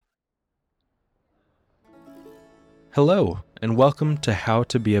Hello, and welcome to How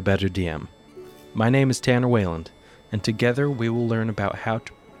to Be a Better DM. My name is Tanner Wayland, and together we will learn about how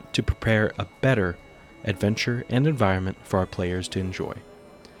to prepare a better adventure and environment for our players to enjoy.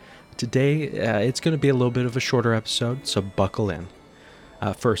 Today, it's going to be a little bit of a shorter episode, so buckle in.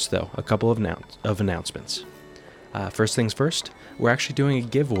 First, though, a couple of announcements. First things first, we're actually doing a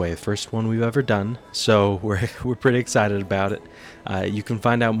giveaway, the first one we've ever done, so we're pretty excited about it. You can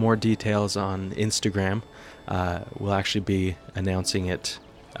find out more details on Instagram. We'll actually be announcing it,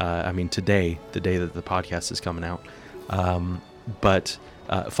 today, the day that the podcast is coming out. But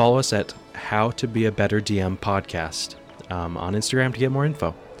follow us at How to Be a Better DM podcast on Instagram to get more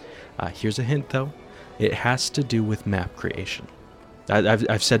info. Here's a hint, though. It has to do with map creation.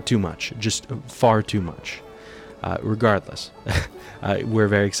 I've said too much, just far too much. Regardless, we're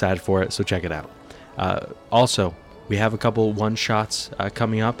very excited for it, so check it out. Also, we have a couple one-shots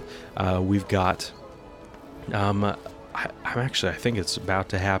coming up. We've got... I think it's about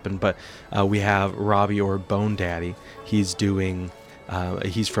to happen, but we have Robbie or Bone Daddy. He's doing...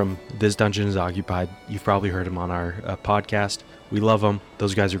 he's from This Dungeon is Occupied. You've probably heard him on our podcast. We love him.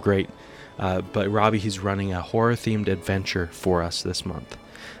 Those guys are great. But Robbie, he's running a horror-themed adventure for us this month.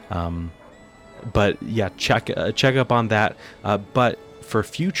 But yeah, check up on that. But for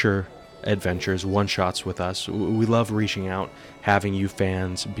future adventures, one-shots with us, we love reaching out, having you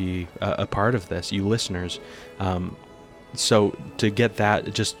fans be a part of this, you listeners. So to get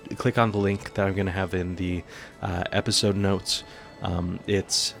that, just click on the link that I'm going to have in the episode notes.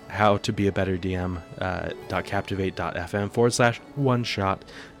 It's howtobeabetterdm.captivate.fm/one-shot.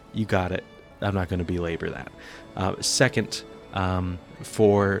 You got it. I'm not going to belabor that. Second,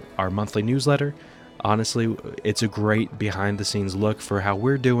 for our monthly newsletter, honestly, it's a great behind-the-scenes look for how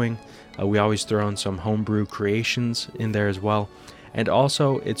we're doing. We always throw in some homebrew creations in there as well. And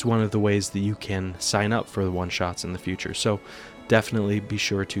also, it's one of the ways that you can sign up for the one-shots in the future. So definitely be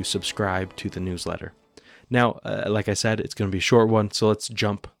sure to subscribe to the newsletter. Now, like I said, it's going to be a short one, so let's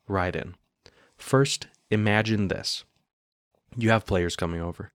jump right in. First, imagine this. You have players coming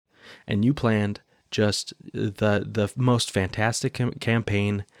over, and you planned just the most fantastic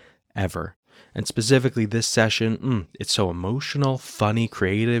campaign ever. And specifically this session, it's so emotional, funny,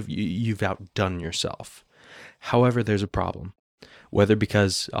 creative, you've outdone yourself. However, there's a problem. Whether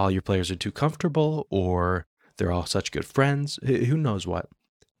because all your players are too comfortable or they're all such good friends, who knows what,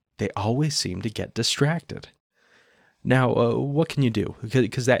 they always seem to get distracted. Now, what can you do?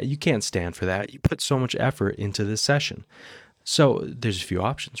 Because that you can't stand for that. You put so much effort into this session. So there's a few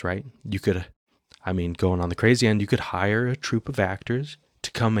options, right? You could, going on the crazy end, you could hire a troupe of actors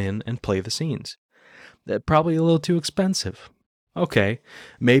to come in and play the scenes. That's probably a little too expensive. Okay,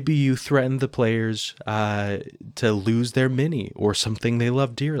 maybe you threaten the players to lose their mini or something they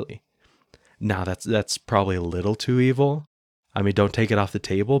love dearly. Now, that's probably a little too evil. Don't take it off the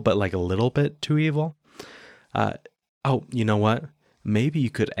table, but like a little bit too evil. You know what? Maybe you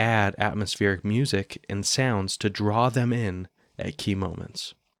could add atmospheric music and sounds to draw them in at key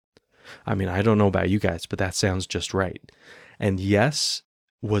moments. I don't know about you guys, but that sounds just right. And yes,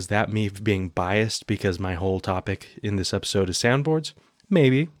 was that me being biased because my whole topic in this episode is soundboards?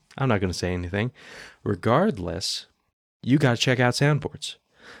 Maybe. I'm not going to say anything. Regardless, you got to check out soundboards.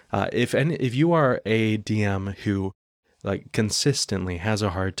 If you are a DM who consistently has a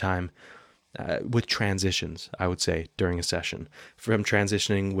hard time with transitions, I would say, during a session, from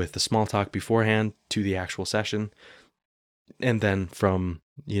transitioning with the small talk beforehand to the actual session, and then from,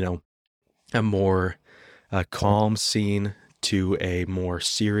 a more calm scene to a more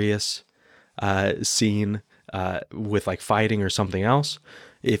serious scene with fighting or something else.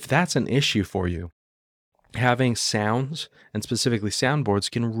 If that's an issue for you, having sounds and specifically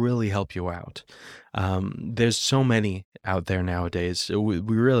soundboards can really help you out. There's so many out there nowadays. We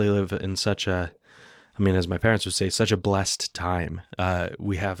really live in such a, as my parents would say, such a blessed time.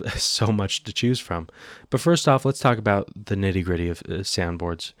 We have so much to choose from. But first off, let's talk about the nitty-gritty of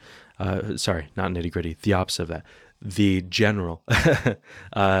soundboards. Sorry, not nitty-gritty, the opposite of that. The general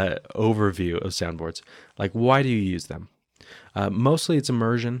overview of soundboards. Why do you use them? Mostly it's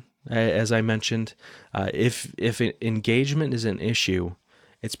immersion, as I mentioned. If engagement is an issue,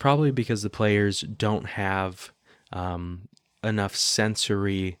 it's probably because the players don't have enough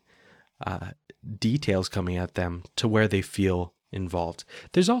sensory details coming at them to where they feel involved.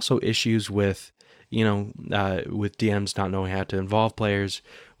 There's also issues with with DMs not knowing how to involve players,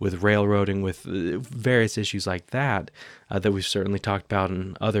 with railroading, with various issues like that, that we've certainly talked about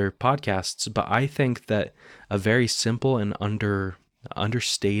in other podcasts. But I think that a very simple and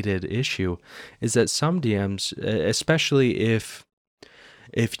understated issue is that some DMs, especially if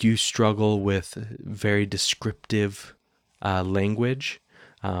If you struggle with very descriptive language,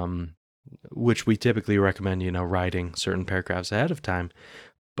 which we typically recommend, writing certain paragraphs ahead of time.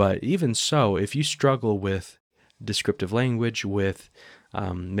 But even so, if you struggle with descriptive language, with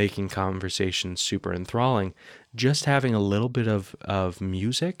making conversations super enthralling, just having a little bit of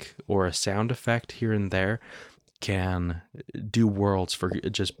music or a sound effect here and there can do worlds for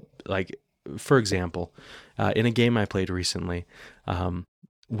just like, for example, in a game I played recently,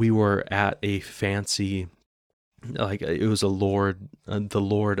 we were at a fancy, like it was the lord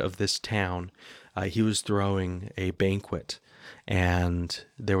of this town. He was throwing a banquet, and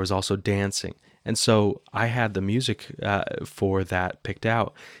there was also dancing. And so I had the music for that picked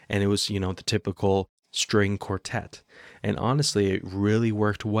out, and it was, the typical string quartet. And honestly, it really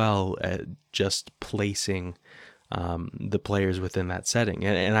worked well at just placing the players within that setting.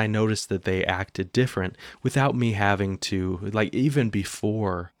 And I noticed that they acted different without me having to, like, even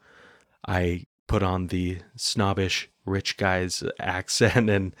before I put on the snobbish rich guy's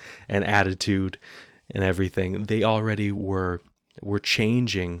accent and attitude and everything, they already were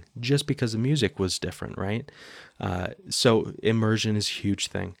changing just because the music was different, right? So immersion is a huge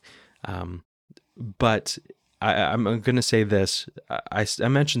thing. But I'm going to say this. I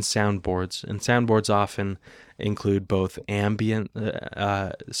mentioned soundboards, and soundboards often include both ambient,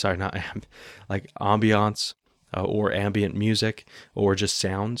 like ambiance or ambient music, or just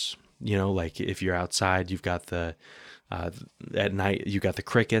sounds. Like if you're outside, you've got at night, you got the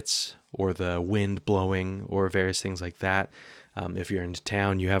crickets or the wind blowing or various things like that. If you're into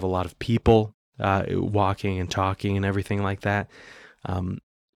town, you have a lot of people walking and talking and everything like that.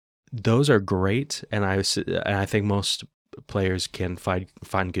 Those are great, and I think most players can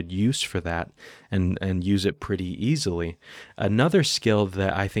find good use for that and use it pretty easily. Another skill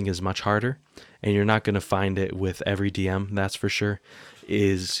that I think is much harder, and you're not going to find it with every DM, that's for sure,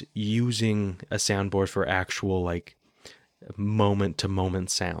 is using a soundboard for actual, like, moment-to-moment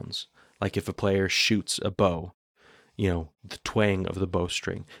sounds. Like if a player shoots a bow, the twang of the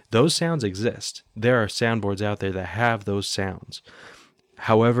bowstring. Those sounds exist. There are soundboards out there that have those sounds.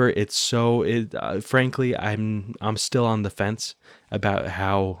 However, frankly, I'm still on the fence about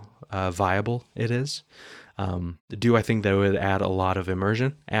how viable it is. Do I think that would add a lot of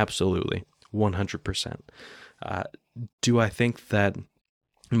immersion? Absolutely, 100%. Do I think that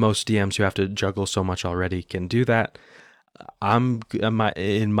most DMs who have to juggle so much already can do that?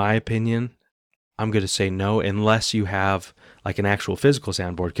 In my opinion, I'm going to say no, unless you have like an actual physical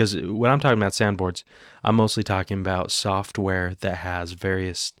soundboard. Because when I'm talking about soundboards, I'm mostly talking about software that has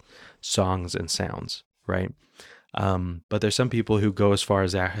various songs and sounds, right? But there's some people who go as far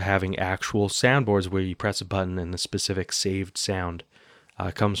as having actual soundboards where you press a button and a specific saved sound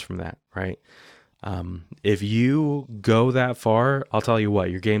comes from that, right? If you go that far, I'll tell you what,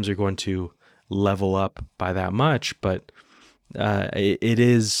 your games are going to level up by that much, but it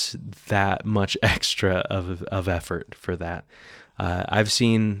is that much extra of effort for that. I've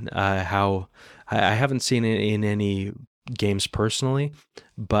seen how I haven't seen it in any games personally,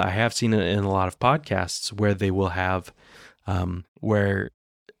 but I have seen it in a lot of podcasts where they will have where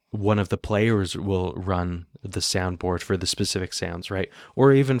one of the players will run the soundboard for the specific sounds, right?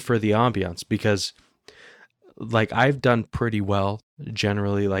 Or even for the ambiance, because like I've done pretty well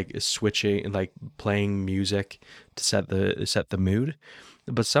generally, like switching, like playing music to set the mood.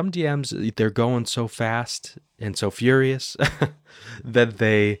 But some DMs, they're going so fast and so furious that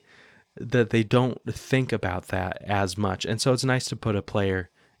they don't think about that as much. And so it's nice to put a player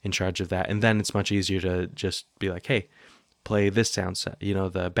in charge of that. And then it's much easier to just be like, hey, play this sound set,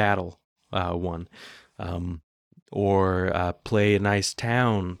 the battle one. Or play a nice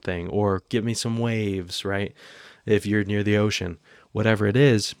town thing, or give me some waves, right? If you're near the ocean, whatever it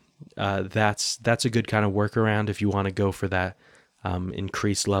is, that's a good kind of workaround if you want to go for that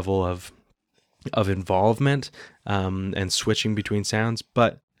increased level of involvement and switching between sounds.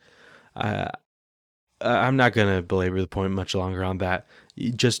 But I'm not going to belabor the point much longer on that.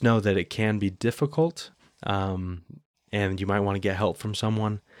 You just know that it can be difficult, and you might want to get help from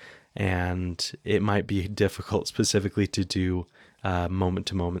someone. And it might be difficult specifically to do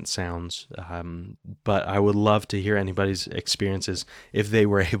moment-to-moment sounds. But I would love to hear anybody's experiences if they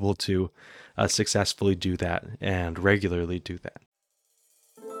were able to successfully do that and regularly do that.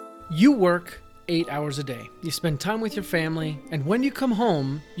 You work 8 hours a day. You spend time with your family, and when you come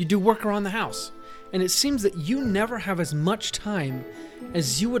home, you do work around the house. And it seems that you never have as much time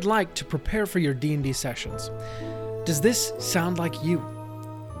as you would like to prepare for your D&D sessions. Does this sound like you?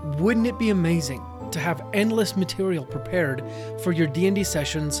 Wouldn't it be amazing to have endless material prepared for your D&D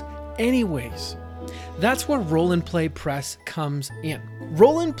sessions anyways? That's where Roll and Play Press comes in.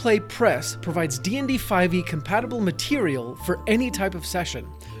 Roll and Play Press provides D&D 5e compatible material for any type of session.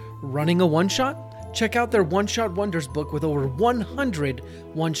 Running a one-shot? Check out their One-Shot Wonders book with over 100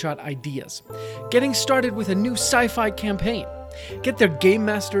 one-shot ideas. Getting started with a new sci-fi campaign? Get their Game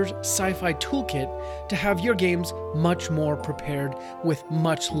Master's Sci-Fi Toolkit to have your games much more prepared with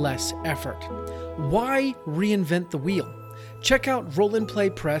much less effort. Why reinvent the wheel? Check out Roll and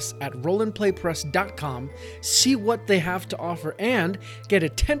Play Press at rollandplaypress.com, see what they have to offer, and get a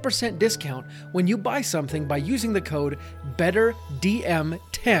 10% discount when you buy something by using the code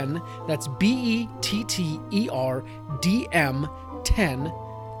BETTERDM10, that's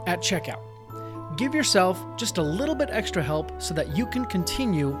BETTERDM10 at checkout. Give yourself just a little bit extra help so that you can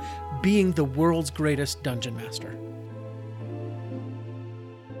continue being the world's greatest dungeon master.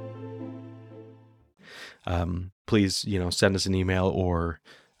 Please, send us an email or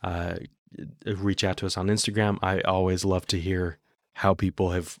reach out to us on Instagram. I always love to hear how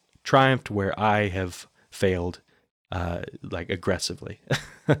people have triumphed where I have failed, aggressively.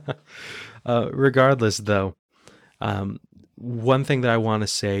 Regardless, though, one thing that I want to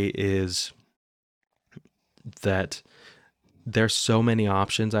say is that there's so many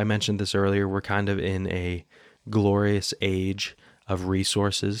options. I mentioned this earlier. We're kind of in a glorious age of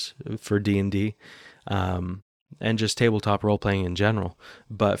resources for D&D, and just tabletop role-playing in general.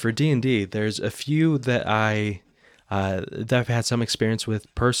 But for D&D, there's a few that that I've had some experience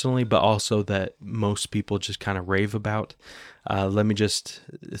with personally, but also that most people just kind of rave about. Let me just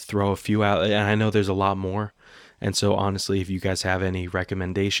throw a few out, and I know there's a lot more. And so honestly, if you guys have any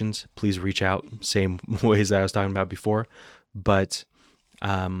recommendations, please reach out, same ways that I was talking about before. But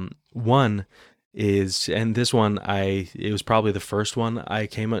one is, and this one, it was probably the first one I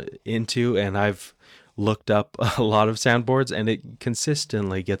came into, and I've looked up a lot of soundboards, and it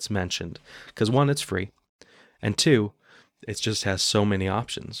consistently gets mentioned. Because one, it's free, and two, it just has so many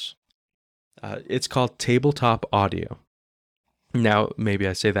options. It's called Tabletop Audio. Now, maybe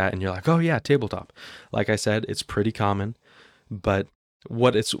I say that and you're like, oh yeah, tabletop. Like I said, it's pretty common, but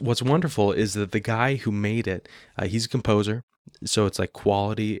what's wonderful is that the guy who made it, he's a composer, so it's like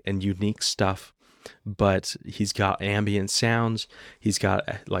quality and unique stuff, but he's got ambient sounds, he's got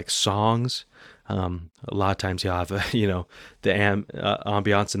like songs. A lot of times you'll have, the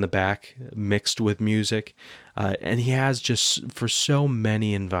ambiance in the back mixed with music. And he has just for so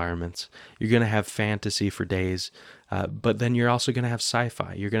many environments. You're going to have fantasy for days, but then you're also going to have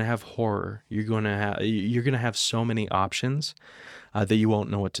sci-fi. You're going to have horror. You're going to have so many options that you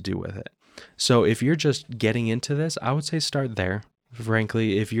won't know what to do with it. So if you're just getting into this, I would say start there.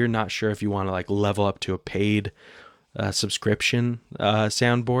 Frankly, if you're not sure if you want to level up to a paid subscription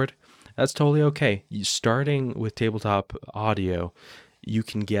soundboard, that's totally okay. Starting with Tabletop Audio, you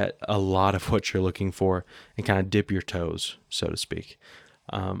can get a lot of what you're looking for and kind of dip your toes, so to speak.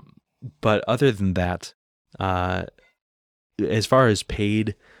 But other than that, as far as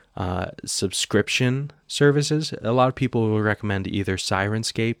paid subscription services, a lot of people will recommend either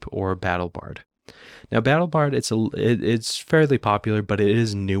Syrinscape or BattleBard. Now, BattleBard, it's fairly popular, but it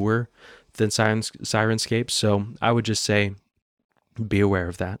is newer than Syrinscape, so I would just say be aware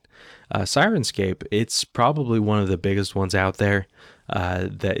of that. Syrinscape, it's probably one of the biggest ones out there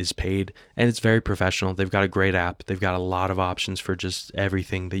that is paid, and it's very professional. They've got a great app. They've got a lot of options for just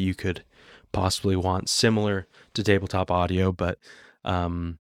everything that you could possibly want, similar to Tabletop Audio, but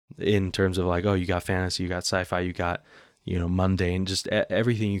in terms of you got fantasy, you got sci-fi, you got mundane, just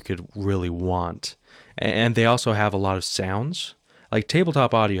everything you could really want. And they also have a lot of sounds, like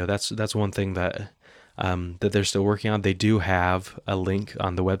Tabletop Audio. That's one thing that they're still working on. They do have a link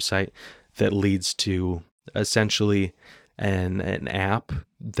on the website that leads to essentially an app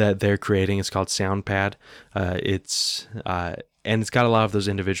that they're creating. It's called SoundPad. And it's got a lot of those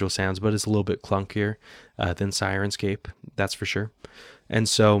individual sounds, but it's a little bit clunkier than Syrinscape, that's for sure. And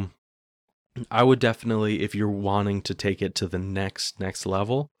so I would definitely, if you're wanting to take it to the next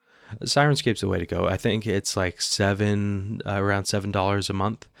level, Syrinscape's the way to go. I think it's around $7 a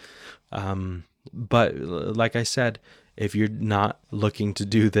month. But like I said, if you're not looking to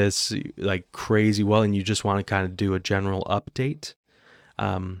do this crazy well and you just want to kind of do a general update,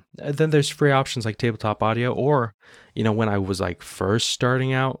 then there's free options like Tabletop Audio. Or, when I was first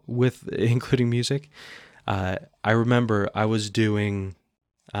starting out with including music, I remember I was doing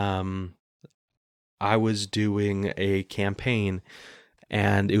a campaign,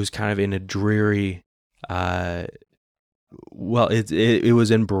 and it was kind of in a dreary, it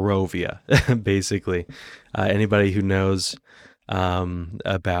was in Barovia, basically. Anybody who knows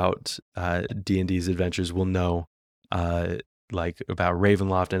about D&D's adventures will know like about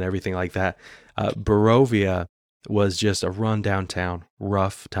Ravenloft and everything like that. Barovia was just a rundown town,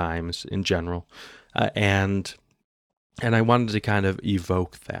 rough times in general, and I wanted to kind of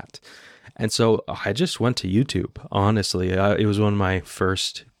evoke that. And so I just went to YouTube, honestly. It was one of my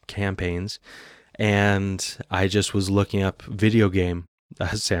first campaigns, and I just was looking up video game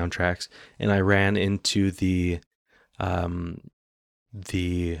soundtracks, and I ran into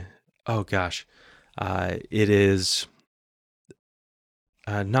oh gosh, it is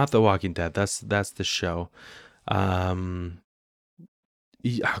not The Walking Dead. That's the show. Oh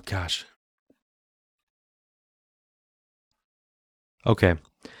gosh. Okay.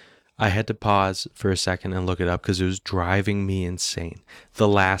 I had to pause for a second and look it up because it was driving me insane. The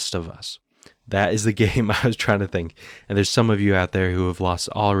Last of Us. That is the game I was trying to think. And there's some of you out there who have lost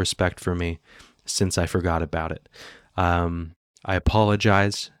all respect for me since I forgot about it. I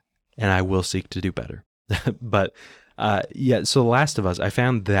apologize, and I will seek to do better. But yeah, so The Last of Us, I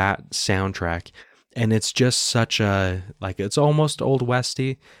found that soundtrack, and it's just such a, like, it's almost Old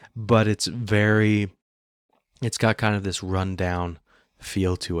Westy, but it's got kind of this rundown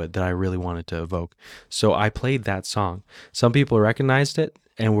feel to it that I really wanted to evoke. So I played that song. Some people recognized it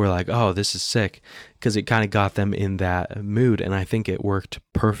and were like, oh, this is sick, because it kind of got them in that mood, and I think it worked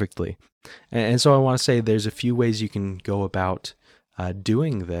perfectly. And so I want to say there's a few ways you can go about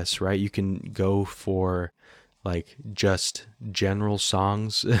doing this, right? You can go for like just general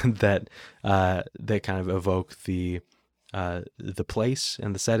songs that kind of evoke the place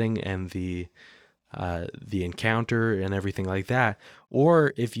and the setting and the encounter and everything like that.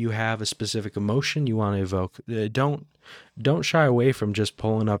 Or if you have a specific emotion you want to evoke, don't shy away from just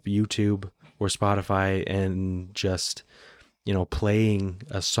pulling up YouTube or Spotify and just, you know, playing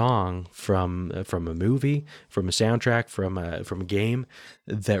a song from a movie, from a soundtrack, from a game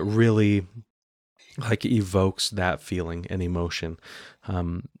that really like evokes that feeling and emotion.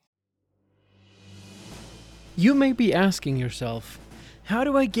 You may be asking yourself, how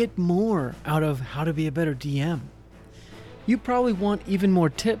do I get more out of How to Be a Better DM? You probably want even more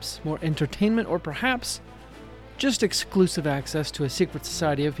tips, more entertainment, or perhaps just exclusive access to a secret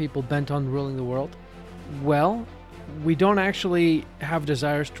society of people bent on ruling the world. Well, we don't actually have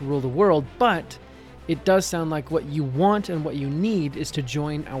desires to rule the world, but it does sound like what you want and what you need is to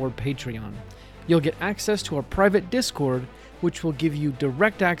join our Patreon. You'll get access to our private Discord, which will give you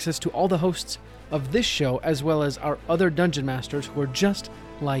direct access to all the hosts of this show, as well as our other Dungeon Masters who are just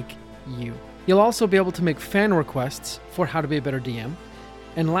like you. You'll also be able to make fan requests for How to Be a Better DM.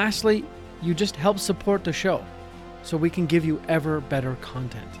 And lastly, you just help support the show so we can give you ever better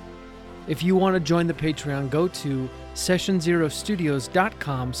content. If you want to join the Patreon, go to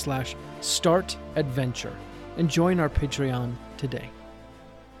sessionzerostudios.com/startadventure and join our Patreon today.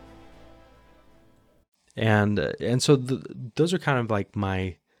 And so those are kind of like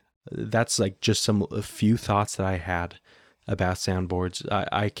that's like just a few thoughts that I had about soundboards.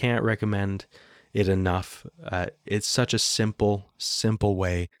 I can't recommend it enough. It's such a simple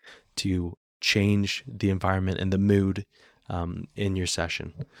way to change the environment and the mood in your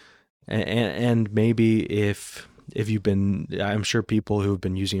session. And maybe if you've been, I'm sure people who have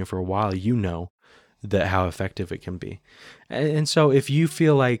been using it for a while, you know that how effective it can be. And so if you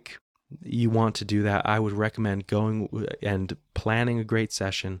feel like you want to do that, I would recommend going and planning a great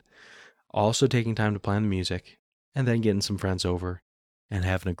session, also taking time to plan the music, and then getting some friends over and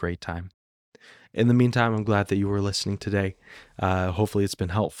having a great time. In the meantime, I'm glad that you were listening today. Hopefully it's been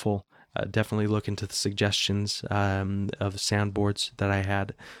helpful. Definitely look into the suggestions of soundboards that I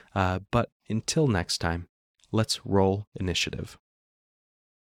had. But until next time, let's roll initiative.